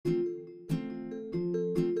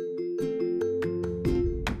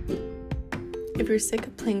If you're sick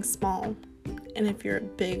of playing small, and if you're a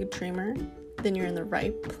big dreamer, then you're in the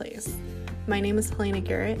right place. My name is Helena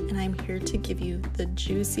Garrett, and I'm here to give you the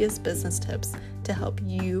juiciest business tips to help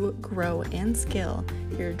you grow and scale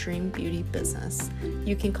your dream beauty business.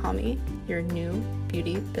 You can call me your new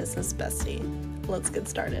beauty business bestie. Let's get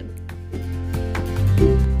started.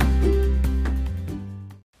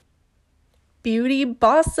 Beauty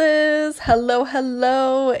bosses,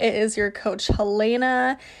 hello. It is your coach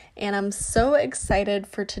Helena, and I'm so excited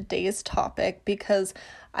for today's topic because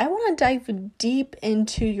I want to dive deep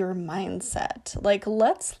into your mindset.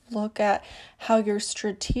 Let's look at how you're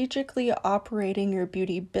strategically operating your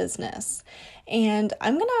beauty business. And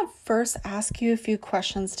I'm going to first ask you a few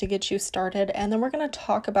questions to get you started, and then we're going to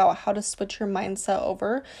talk about how to switch your mindset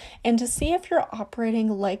over and to see if you're operating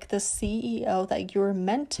like the CEO that you're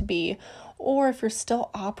meant to be, or if you're still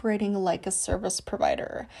operating like a service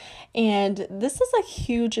provider. And this is a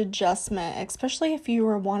huge adjustment, especially if you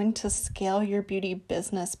are wanting to scale your beauty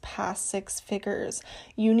business past 6 figures.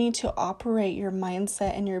 You need to operate your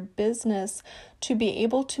mindset and your business to be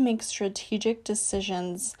able to make strategic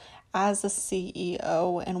decisions as a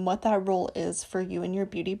CEO and what that role is for you in your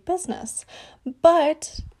beauty business.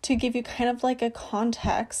 But to give you kind of like a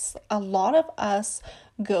context, a lot of us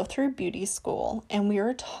go through beauty school and we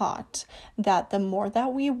are taught that the more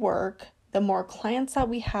that we work, the more clients that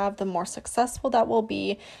we have, the more successful that we'll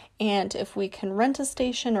be. And if we can rent a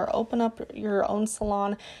station or open up your own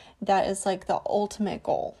salon, that is like the ultimate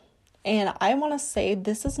goal. And I want to say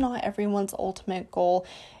this is not everyone's ultimate goal.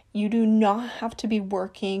 You do not have to be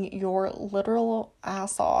working your literal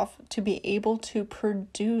ass off to be able to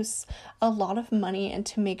produce a lot of money and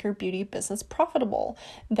to make your beauty business profitable.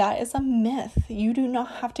 That is a myth. You do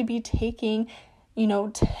not have to be taking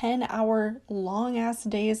 10-hour long ass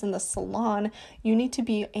days in the salon. You need to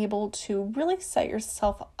be able to really set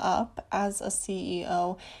yourself up as a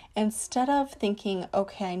CEO instead of thinking,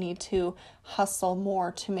 okay, I need to hustle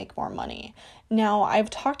more to make more money. Now, I've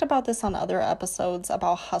talked about this on other episodes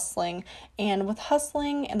about hustling, and with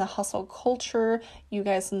hustling and the hustle culture, you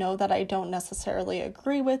guys know that I don't necessarily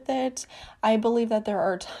agree with it. I believe that there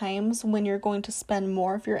are times when you're going to spend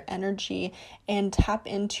more of your energy and tap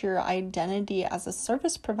into your identity as a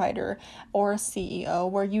service provider or a CEO,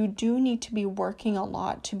 where you do need to be working a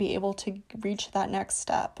lot to be able to reach that next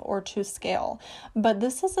step or to scale. But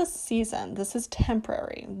this is a season. This is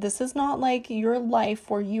temporary. This is not like your life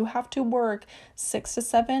where you have to work 6 to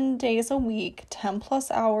 7 days a week, 10 plus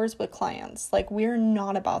hours with clients. We're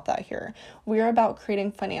not about that here. We're about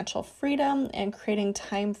creating financial freedom and creating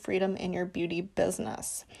time freedom in your beauty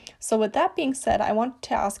business. So with that being said, I want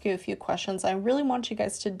to ask you a few questions. I really want you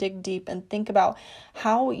guys to dig deep and think about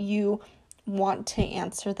how you want to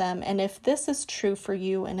answer them and if this is true for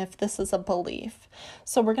you and if this is a belief.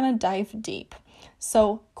 So we're going to dive deep.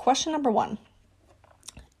 So question number 1,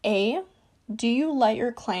 A, do you let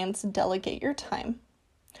your clients delegate your time?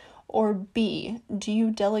 Or B, do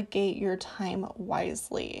you delegate your time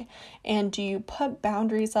wisely? And do you put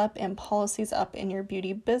boundaries up and policies up in your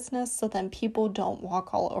beauty business so then people don't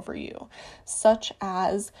walk all over you? Such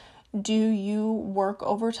as, do you work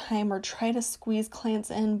overtime or try to squeeze clients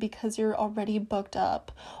in because you're already booked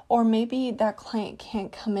up? Or maybe that client can't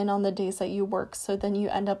come in on the days that you work, so then you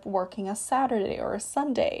end up working a Saturday or a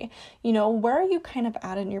Sunday. Where are you kind of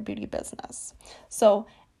at in your beauty business? So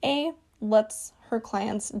A, lets her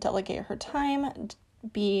clients delegate her time.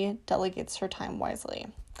 B, delegates her time wisely.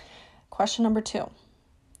 Question number 2,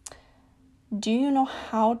 do you know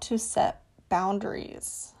how to set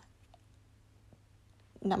boundaries?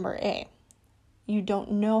 Number A, you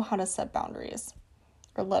don't know how to set boundaries.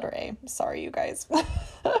 Or letter A, sorry you guys.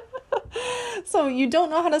 So you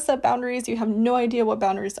don't know how to set boundaries. You have no idea what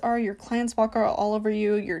boundaries are. Your clients walk all over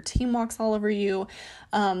you. Your team walks all over you.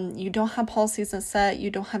 You don't have policies set.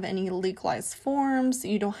 You don't have any legalized forms.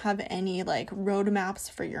 You don't have any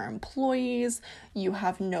roadmaps for your employees. You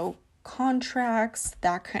have no contracts,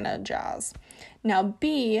 that kind of jazz. Now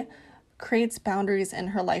B creates boundaries in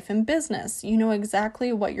her life and business. You know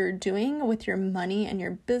exactly what you're doing with your money and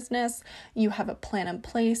your business. You have a plan in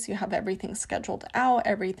place. You have everything scheduled out.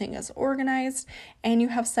 Everything is organized, and you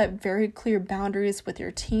have set very clear boundaries with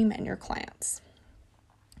your team and your clients.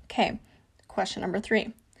 Okay, question number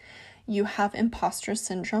 3. You have imposter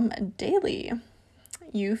syndrome daily.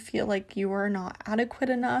 You feel like you are not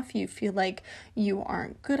adequate enough. You feel like you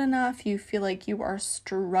aren't good enough. You feel like you are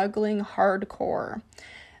struggling hardcore.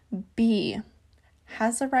 B,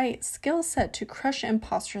 has the right skill set to crush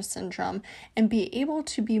imposter syndrome and be able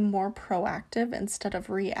to be more proactive instead of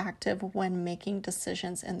reactive when making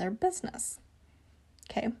decisions in their business.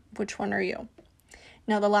 Okay, which one are you?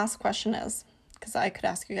 Now the last question is, because I could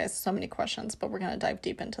ask you guys so many questions, but we're going to dive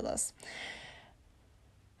deep into this.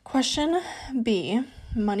 Question B,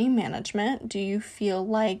 money management. Do you feel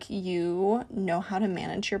like you know how to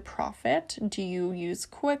manage your profit? Do you use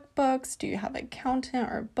QuickBooks? Do you have an accountant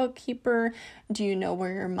or bookkeeper? Do you know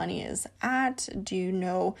where your money is at? Do you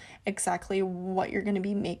know exactly what you're going to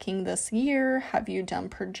be making this year? Have you done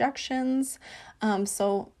projections?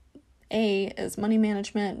 So A is money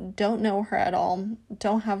management, don't know her at all,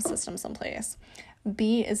 don't have systems in place.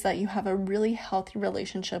 B is that you have a really healthy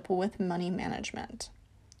relationship with money management.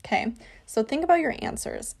 Okay, so think about your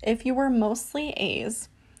answers. If you were mostly A's,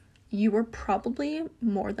 you were probably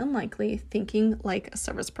more than likely thinking like a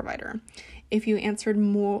service provider. If you answered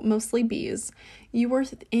mostly B's, you were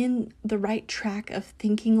in the right track of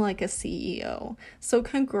thinking like a CEO. So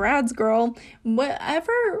congrats, girl.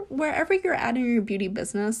 Wherever you're at in your beauty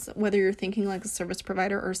business, whether you're thinking like a service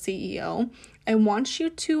provider or CEO, I want you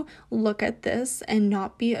to look at this and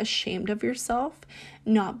not be ashamed of yourself,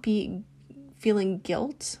 not be feeling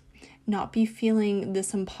guilt, not be feeling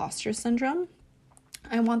this imposter syndrome.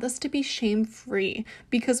 I want this to be shame-free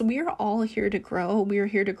because we are all here to grow. We are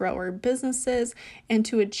here to grow our businesses and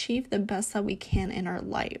to achieve the best that we can in our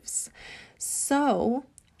lives. So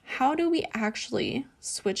how do we actually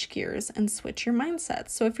switch gears and switch your mindset?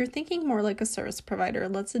 So if you're thinking more like a service provider,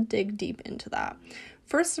 let's dig deep into that.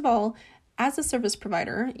 First of all, as a service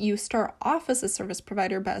provider, you start off as a service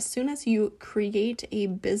provider, but as soon as you create a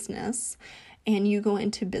business and you go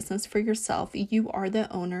into business for yourself, you are the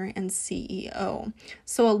owner and CEO.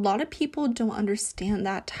 So a lot of people don't understand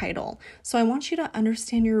that title. So I want you to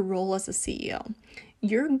understand your role as a CEO.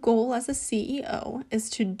 Your goal as a CEO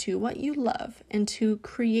is to do what you love and to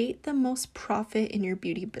create the most profit in your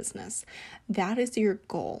beauty business. That is your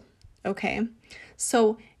goal, okay?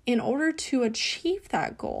 So in order to achieve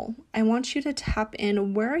that goal, I want you to tap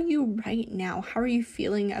in. Where are you right now? How are you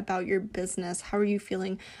feeling about your business? How are you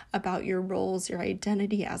feeling about your roles, your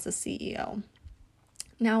identity as a CEO?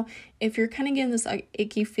 Now, if you're kind of getting this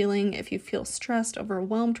icky feeling, if you feel stressed,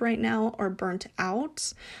 overwhelmed right now, or burnt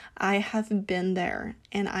out, I have been there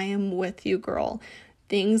and I am with you, girl.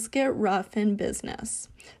 Things get rough in business.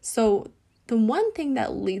 So the one thing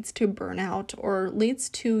that leads to burnout or leads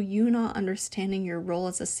to you not understanding your role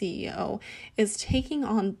as a CEO is taking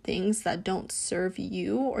on things that don't serve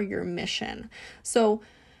you or your mission. So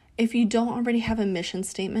if you don't already have a mission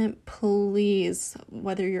statement, please,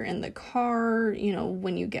 whether you're in the car,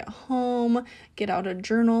 when you get home, get out a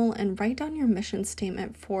journal and write down your mission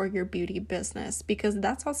statement for your beauty business, because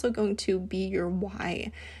that's also going to be your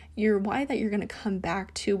why that you're going to come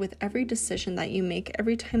back to with every decision that you make,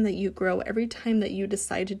 every time that you grow, every time that you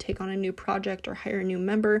decide to take on a new project or hire a new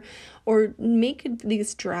member or make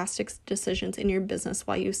these drastic decisions in your business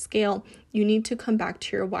while you scale. You need to come back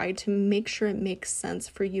to your why to make sure it makes sense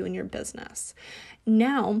for you and your business.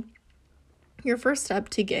 Now, your first step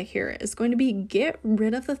to get here is going to be get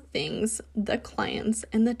rid of the things, the clients,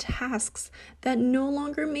 and the tasks that no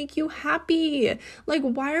longer make you happy. Like,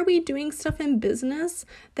 why are we doing stuff in business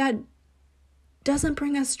that doesn't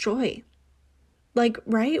bring us joy? Like,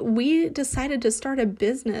 right? We decided to start a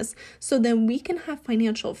business so then we can have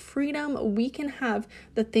financial freedom. We can have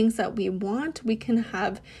the things that we want. We can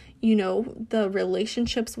have, the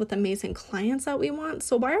relationships with amazing clients that we want.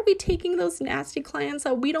 So why are we taking those nasty clients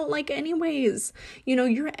that we don't like anyways?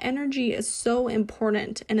 Your energy is so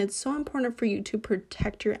important, and it's so important for you to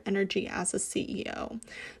protect your energy as a CEO.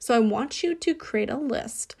 So I want you to create a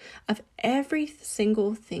list of every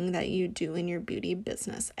single thing that you do in your beauty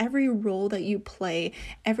business, every role that you play,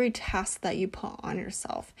 every task that you put on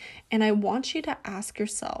yourself. And I want you to ask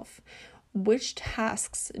yourself, which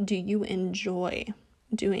tasks do you enjoy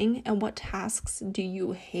doing and what tasks do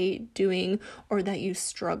you hate doing or that you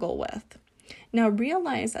struggle with? Now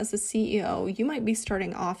realize as a CEO, you might be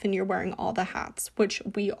starting off and you're wearing all the hats, which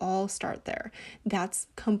we all start there. That's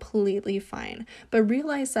completely fine. But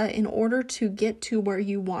realize that in order to get to where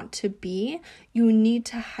you want to be, you need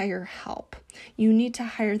to hire help. You need to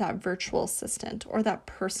hire that virtual assistant or that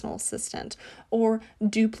personal assistant or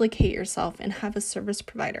duplicate yourself and have a service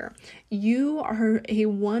provider. You are a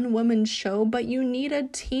one-woman show, but you need a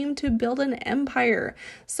team to build an empire.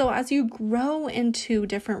 So as you grow into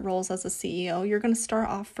different roles as a CEO, you're going to start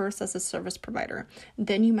off first as a service provider.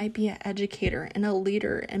 Then you might be an educator and a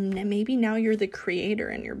leader, and maybe now you're the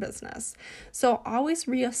creator in your business. So always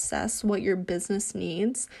reassess what your business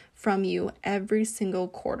needs from you every single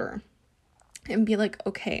quarter. And be like,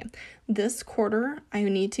 okay, this quarter, I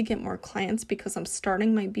need to get more clients because I'm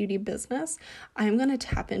starting my beauty business. I'm going to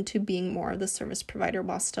tap into being more of the service provider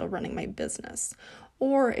while still running my business.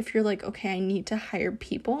 Or if you're like, okay, I need to hire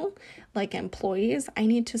people, like employees, I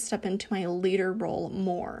need to step into my leader role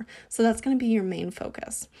more. So that's going to be your main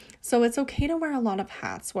focus. So it's okay to wear a lot of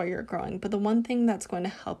hats while you're growing, but the one thing that's going to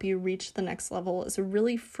help you reach the next level is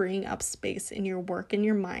really freeing up space in your work and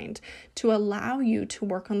your mind to allow you to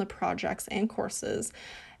work on the projects and courses,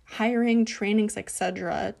 hiring, trainings,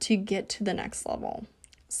 etc., to get to the next level.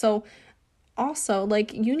 So also,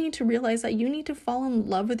 like, you need to realize that you need to fall in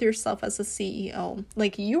love with yourself as a CEO.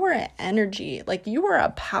 Like, you are an energy, like, you are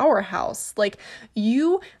a powerhouse. Like,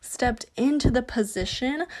 you stepped into the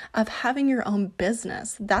position of having your own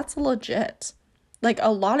business. That's legit. Like,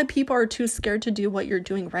 a lot of people are too scared to do what you're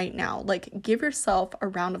doing right now. Like, give yourself a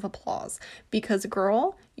round of applause because,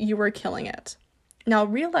 girl, you are killing it. Now,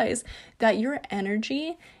 realize that your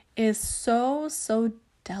energy is so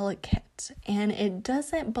delicate and it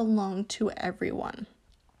doesn't belong to everyone.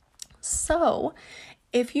 So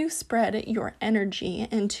if you spread your energy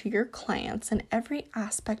into your clients and every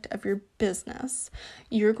aspect of your business,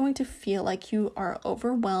 you're going to feel like you are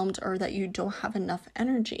overwhelmed or that you don't have enough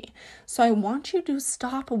energy. So I want you to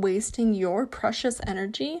stop wasting your precious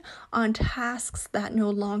energy on tasks that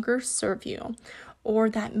no longer serve you or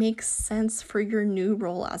that make sense for your new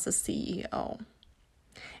role as a CEO.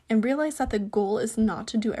 And realize that the goal is not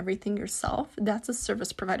to do everything yourself. That's a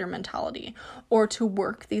service provider mentality. Or to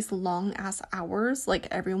work these long ass hours like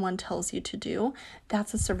everyone tells you to do.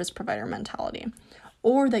 That's a service provider mentality.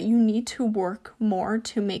 Or that you need to work more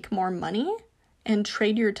to make more money and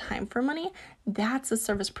trade your time for money. That's a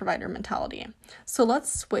service provider mentality. So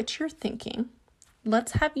let's switch your thinking.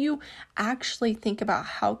 Let's have you actually think about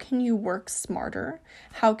how can you work smarter?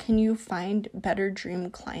 How can you find better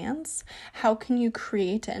dream clients? How can you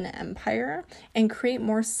create an empire and create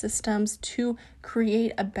more systems to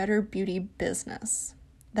create a better beauty business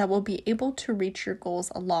that will be able to reach your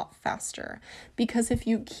goals a lot faster? Because if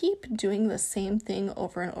you keep doing the same thing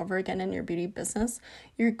over and over again in your beauty business,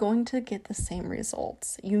 you're going to get the same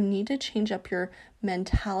results. You need to change up your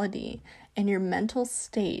mentality and your mental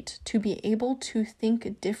state to be able to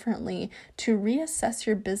think differently, to reassess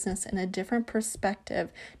your business in a different perspective,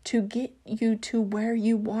 to get you to where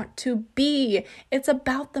you want to be. It's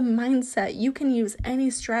about the mindset. You can use any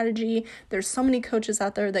strategy. There's so many coaches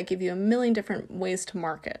out there that give you a million different ways to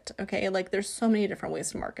market, okay? Like, there's so many different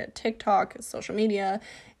ways to market. TikTok, social media,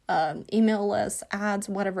 email lists, ads,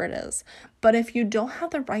 whatever it is. But if you don't have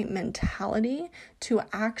the right mentality to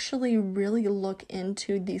actually really look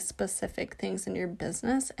into these specific things in your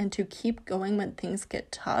business and to keep going when things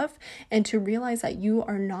get tough and to realize that you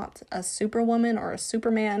are not a superwoman or a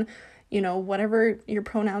superman, whatever your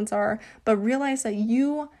pronouns are, but realize that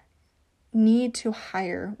you need to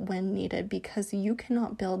hire when needed because you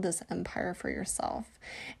cannot build this empire for yourself.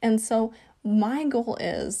 And so my goal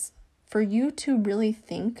is for you to really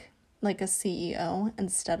think like a CEO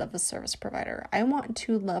instead of a service provider. I want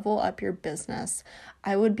to level up your business.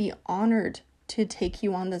 I would be honored to take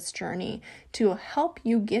you on this journey to help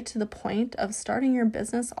you get to the point of starting your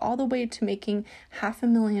business all the way to making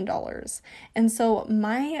 $500,000. And so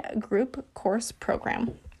my group course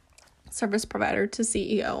program, Service Provider to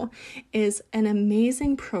CEO, is an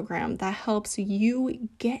amazing program that helps you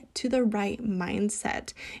get to the right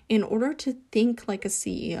mindset in order to think like a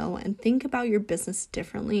CEO and think about your business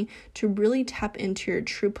differently, to really tap into your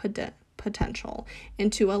true potential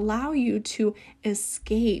and to allow you to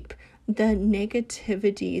escape the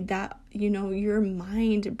negativity that your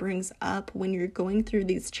mind brings up when you're going through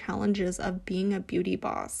these challenges of being a beauty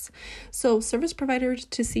boss. So Service Provider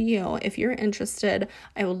to CEO, if you're interested,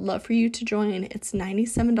 I would love for you to join. It's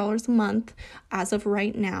 $97 a month as of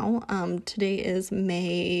right now. Today is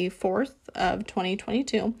May 4th of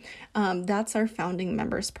 2022. That's our founding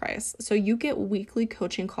members price. So you get weekly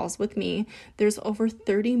coaching calls with me. There's over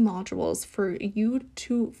 30 modules for you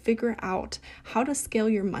to figure out how to scale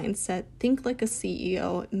your mindset, think like a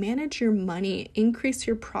CEO, manage your money, increase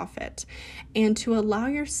your profit, and to allow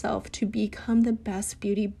yourself to become the best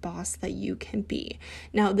beauty boss that you can be.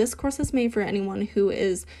 Now, this course is made for anyone who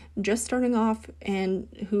is just starting off and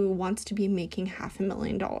who wants to be making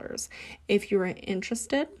 $500,000. If you're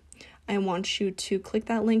interested, I want you to click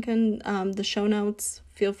that link in the show notes.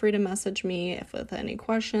 Feel free to message me with any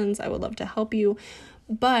questions. I would love to help you.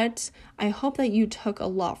 But I hope that you took a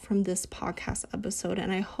lot from this podcast episode,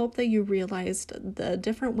 and I hope that you realized the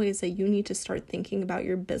different ways that you need to start thinking about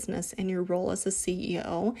your business and your role as a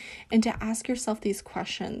CEO, and to ask yourself these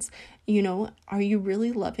questions. Are you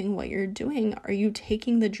really loving what you're doing? Are you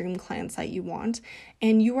taking the dream clients that you want?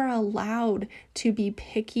 And you are allowed to be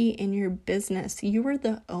picky in your business. You are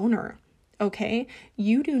the owner. Okay,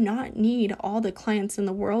 you do not need all the clients in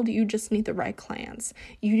the world. You just need the right clients.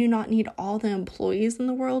 You do not need all the employees in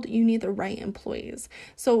the world. You need the right employees.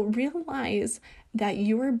 So realize that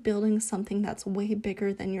you are building something that's way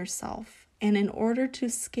bigger than yourself. And in order to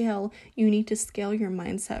scale, you need to scale your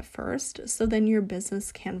mindset first, so then your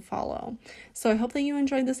business can follow. So I hope that you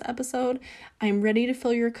enjoyed this episode. I'm ready to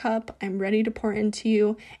fill your cup. I'm ready to pour into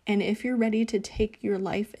you. And if you're ready to take your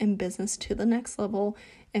life and business to the next level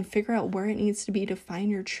and figure out where it needs to be to find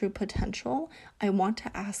your true potential, I want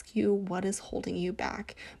to ask you, what is holding you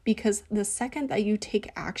back? Because the second that you take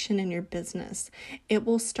action in your business, it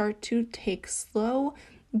will start to take slow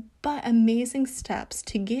but amazing steps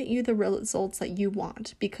to get you the results that you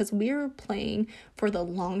want, because we are playing for the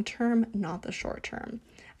long term, not the short term.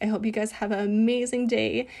 I hope you guys have an amazing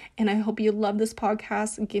day, and I hope you love this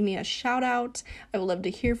podcast. Give me a shout out. I would love to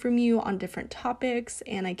hear from you on different topics,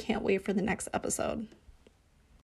 and I can't wait for the next episode.